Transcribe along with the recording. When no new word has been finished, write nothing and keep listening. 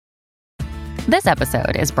This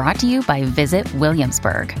episode is brought to you by Visit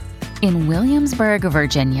Williamsburg. In Williamsburg,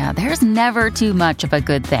 Virginia, there's never too much of a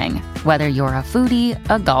good thing. Whether you're a foodie,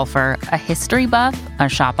 a golfer, a history buff, a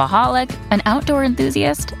shopaholic, an outdoor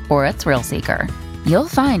enthusiast, or a thrill seeker, you'll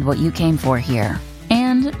find what you came for here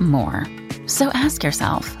and more. So ask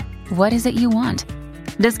yourself, what is it you want?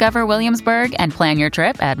 Discover Williamsburg and plan your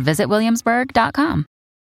trip at visitwilliamsburg.com.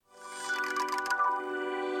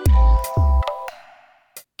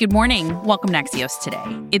 Good morning. Welcome to Axios Today.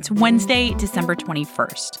 It's Wednesday, December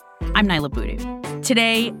 21st. I'm Nyla Boodoo.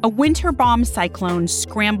 Today, a winter bomb cyclone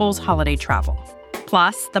scrambles holiday travel.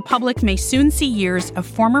 Plus, the public may soon see years of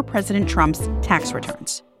former President Trump's tax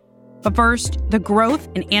returns. But first, the growth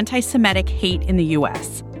in anti-Semitic hate in the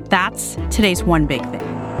U.S. That's today's one big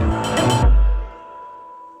thing.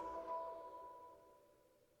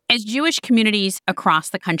 As Jewish communities across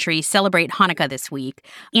the country celebrate Hanukkah this week,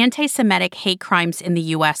 anti-Semitic hate crimes in the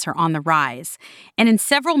U.S. are on the rise, and in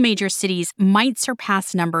several major cities might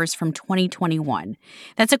surpass numbers from 2021.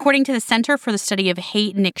 That's according to the Center for the Study of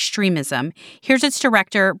Hate and Extremism. Here's its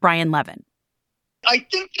director, Brian Levin. I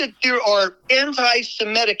think that there are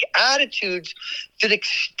anti-Semitic attitudes that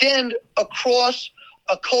extend across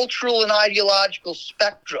a cultural and ideological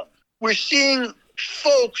spectrum. We're seeing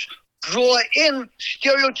folks draw in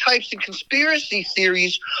stereotypes and conspiracy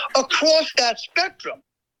theories across that spectrum.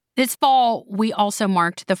 This fall, we also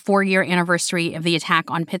marked the 4-year anniversary of the attack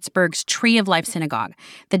on Pittsburgh's Tree of Life Synagogue,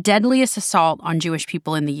 the deadliest assault on Jewish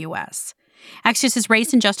people in the U.S. Axios'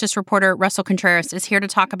 race and justice reporter Russell Contreras is here to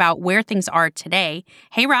talk about where things are today.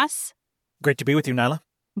 Hey, Russ. Great to be with you, Nyla.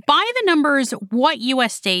 By the numbers, what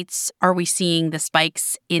U.S. states are we seeing the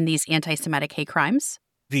spikes in these anti-Semitic hate crimes?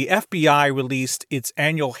 The FBI released its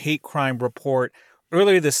annual hate crime report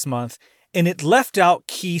earlier this month, and it left out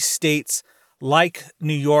key states like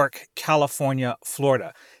New York, California,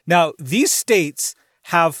 Florida. Now, these states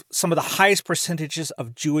have some of the highest percentages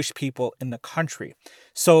of Jewish people in the country.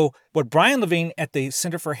 So what Brian Levin at the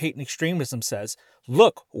Center for Hate and Extremism says,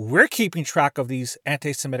 look, we're keeping track of these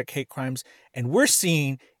anti-Semitic hate crimes, and we're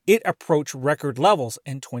seeing it approach record levels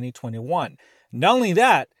in 2021. Not only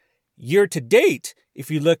that, year to date, if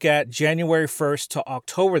you look at January 1st to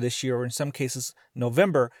October this year, or in some cases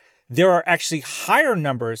November, there are actually higher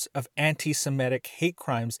numbers of anti-Semitic hate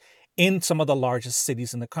crimes in some of the largest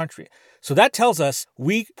cities in the country. So that tells us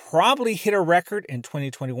we probably hit a record in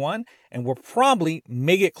 2021, and we'll probably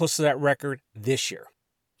may get close to that record this year.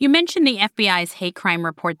 You mentioned the FBI's hate crime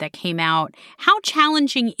report that came out. How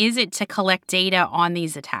challenging is it to collect data on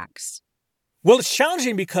these attacks? Well, it's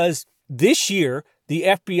challenging because this year, the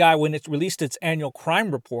FBI, when it released its annual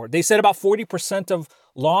crime report, they said about 40% of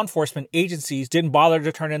law enforcement agencies didn't bother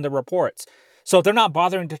to turn in their reports. So if they're not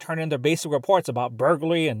bothering to turn in their basic reports about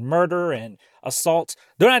burglary and murder and assaults,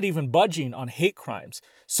 they're not even budging on hate crimes.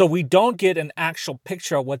 So we don't get an actual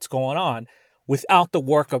picture of what's going on without the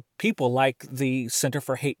work of people like the Center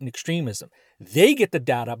for Hate and Extremism. They get the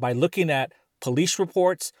data by looking at police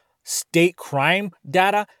reports, state crime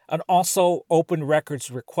data, and also open records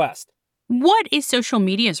requests. What is social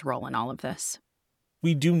media's role in all of this?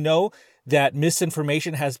 We do know that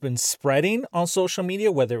misinformation has been spreading on social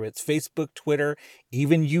media, whether it's Facebook, Twitter,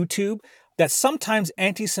 even YouTube, that sometimes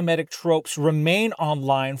anti-Semitic tropes remain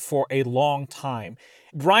online for a long time.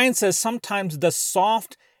 Brian says sometimes the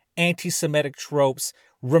soft anti-Semitic tropes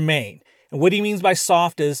remain. And what he means by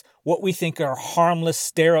soft is what we think are harmless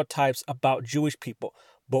stereotypes about Jewish people.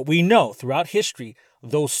 But we know throughout history,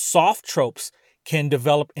 those soft tropes can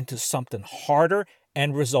develop into something harder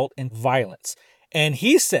and result in violence. And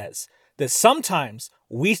he says that sometimes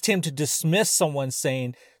we tend to dismiss someone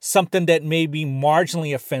saying something that may be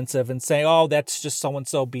marginally offensive and say, oh, that's just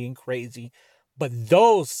so-and-so being crazy. But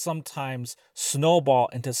those sometimes snowball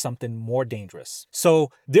into something more dangerous. So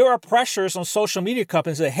there are pressures on social media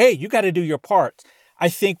companies that, hey, you got to do your part. I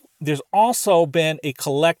think there's also been a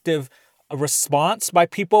collective response by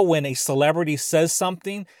people when a celebrity says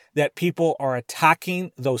something that people are attacking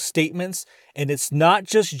those statements. And it's not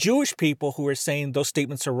just Jewish people who are saying those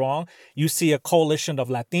statements are wrong. You see a coalition of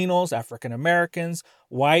Latinos, African Americans,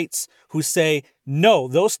 whites who say, no,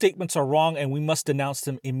 those statements are wrong and we must denounce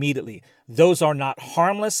them immediately. Those are not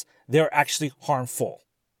harmless. They're actually harmful.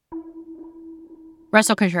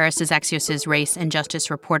 Russell Contreras is Axios' race and justice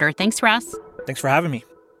reporter. Thanks, Russ. Thanks for having me.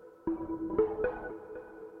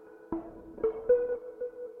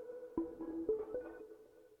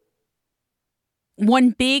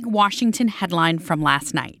 One big Washington headline from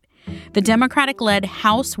last night. The Democratic-led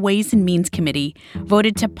House Ways and Means Committee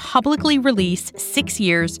voted to publicly release 6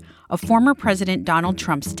 years of former President Donald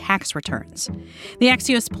Trump's tax returns. The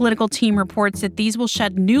Axios political team reports that these will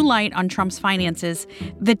shed new light on Trump's finances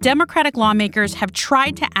that Democratic lawmakers have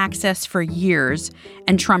tried to access for years,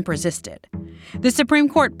 and Trump resisted. The Supreme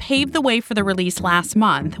Court paved the way for the release last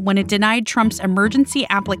month when it denied Trump's emergency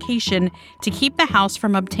application to keep the House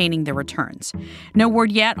from obtaining the returns. No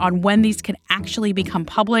word yet on when these could actually become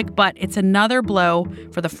public, but it's another blow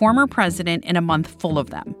for the former president in a month full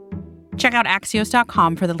of them. Check out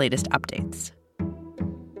Axios.com for the latest updates.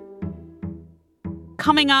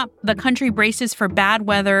 Coming up, the country braces for bad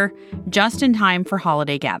weather just in time for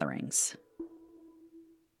holiday gatherings.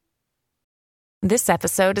 This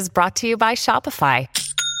episode is brought to you by Shopify.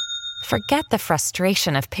 Forget the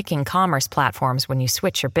frustration of picking commerce platforms when you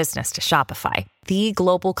switch your business to Shopify, the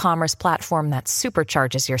global commerce platform that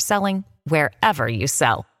supercharges your selling wherever you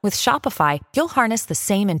sell. With Shopify, you'll harness the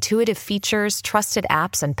same intuitive features, trusted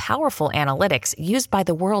apps, and powerful analytics used by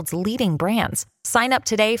the world's leading brands. Sign up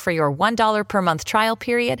today for your $1 per month trial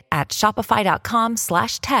period at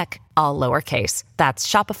shopify.com/tech, all lowercase. That's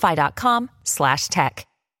shopify.com/tech.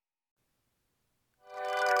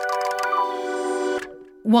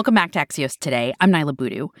 Welcome back to Axios Today. I'm Naila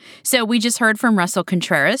Boodoo. So we just heard from Russell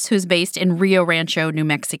Contreras, who's based in Rio Rancho, New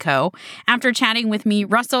Mexico. After chatting with me,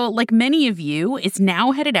 Russell, like many of you, is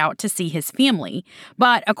now headed out to see his family.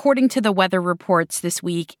 But according to the weather reports this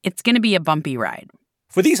week, it's going to be a bumpy ride.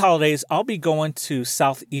 For these holidays, I'll be going to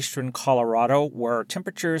southeastern Colorado, where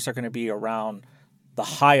temperatures are going to be around the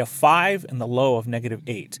high of 5 and the low of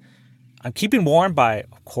 -8. I'm keeping warm by,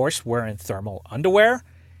 of course, wearing thermal underwear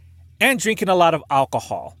and drinking a lot of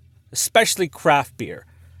alcohol, especially craft beer.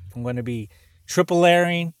 I'm going to be triple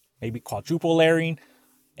layering, maybe quadruple layering,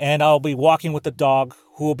 and I'll be walking with the dog,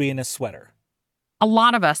 who will be in a sweater. A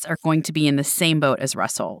lot of us are going to be in the same boat as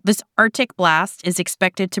Russell. This Arctic blast is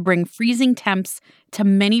expected to bring freezing temps to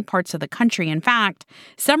many parts of the country. In fact,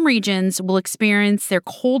 some regions will experience their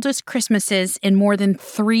coldest Christmases in more than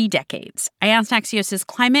 3 decades. I asked Axios'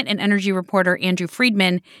 climate and energy reporter Andrew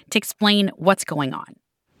Friedman to explain what's going on.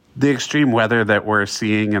 The extreme weather that we're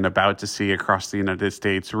seeing and about to see across the United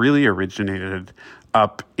States really originated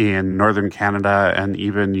up in northern Canada, and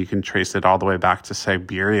even you can trace it all the way back to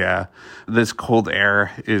Siberia. This cold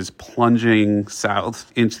air is plunging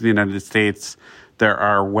south into the United States. There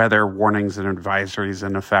are weather warnings and advisories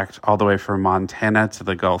in effect all the way from Montana to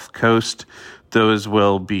the Gulf Coast. Those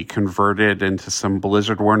will be converted into some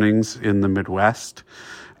blizzard warnings in the Midwest.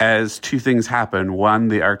 As 2 things happen. One,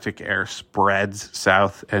 the Arctic air spreads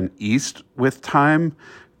south and east with time.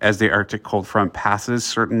 As the Arctic cold front passes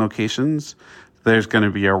certain locations, there's going to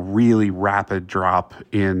be a really rapid drop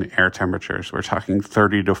in air temperatures. We're talking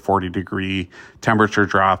 30 to 40 degree temperature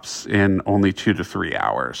drops in only 2 to 3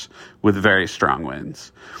 hours with very strong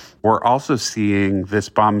winds. We're also seeing this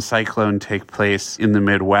bomb cyclone take place in the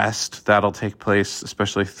Midwest. That'll take place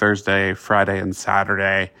especially Thursday, Friday, and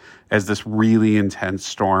Saturday as this really intense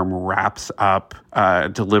storm wraps up,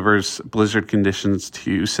 delivers blizzard conditions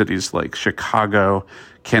to cities like Chicago,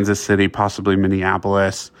 Kansas City, possibly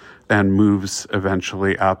Minneapolis, and moves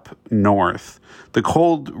eventually up north. The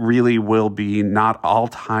cold really will be not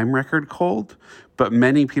all-time record cold, but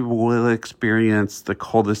many people will experience the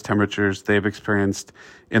coldest temperatures they've experienced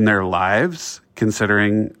in their lives,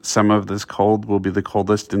 considering some of this cold will be the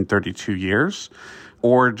coldest in 32 years,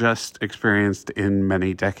 or just experienced in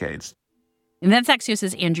many decades. And that's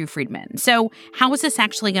Axios' Andrew Friedman. So how is this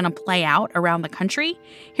actually going to play out around the country?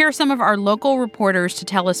 Here are some of our local reporters to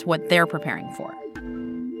tell us what they're preparing for.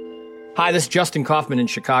 Hi, this is Justin Kaufman in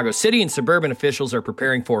Chicago. City and suburban officials are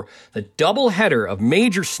preparing for the doubleheader of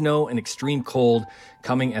major snow and extreme cold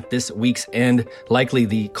coming at this week's end, likely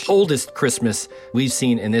the coldest Christmas we've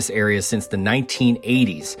seen in this area since the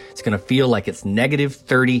 1980s. It's going to feel like it's negative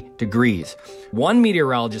 30 degrees. One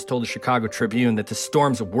meteorologist told the Chicago Tribune that the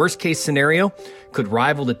storm's worst-case scenario could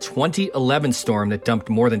rival the 2011 storm that dumped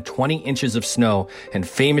more than 20 inches of snow and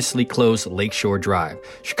famously closed Lakeshore Drive.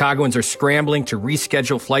 Chicagoans are scrambling to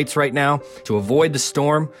reschedule flights right now to avoid the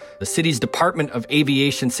storm. The city's Department of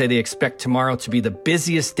Aviation say they expect tomorrow to be the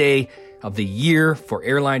busiest day of the year for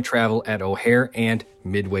airline travel at O'Hare and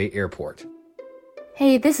Midway Airport.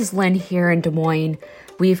 Hey, this is Lynn here in Des Moines.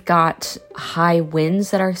 We've got high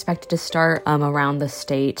winds that are expected to start around the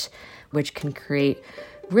state, which can create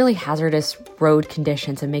really hazardous road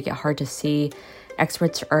conditions and make it hard to see.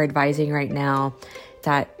 Experts are advising right now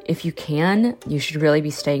that if you can, you should really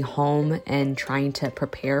be staying home and trying to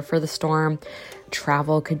prepare for the storm.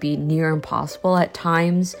 Travel could be near impossible at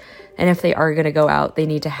times. And if they are going to go out, they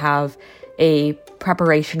need to have a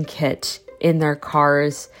preparation kit in their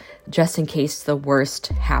cars just in case the worst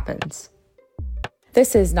happens.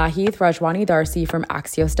 This is Nahid Rajwani Darcy from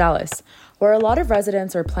Axios Dallas, where a lot of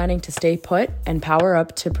residents are planning to stay put and power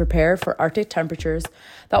up to prepare for Arctic temperatures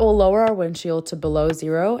that will lower our windshield to below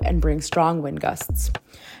zero and bring strong wind gusts.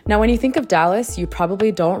 Now, when you think of Dallas, you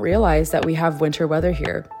probably don't realize that we have winter weather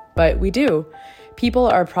here, but we do. People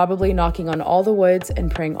are probably knocking on all the woods and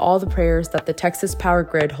praying all the prayers that the Texas power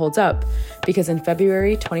grid holds up, because in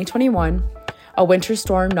February 2021, a winter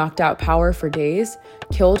storm knocked out power for days,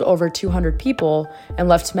 killed over 200 people, and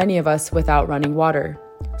left many of us without running water.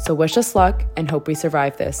 So wish us luck and hope we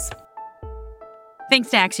survive this. Thanks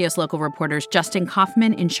to Axios local reporters Justin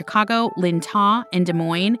Kaufman in Chicago, Lynn Ta in Des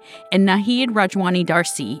Moines, and Nahid Rajwani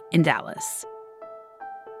Darcy in Dallas.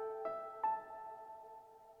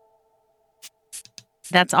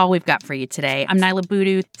 That's all we've got for you today. I'm Nyla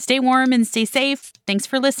Boodoo. Stay warm and stay safe. Thanks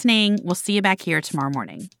for listening. We'll see you back here tomorrow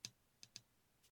morning.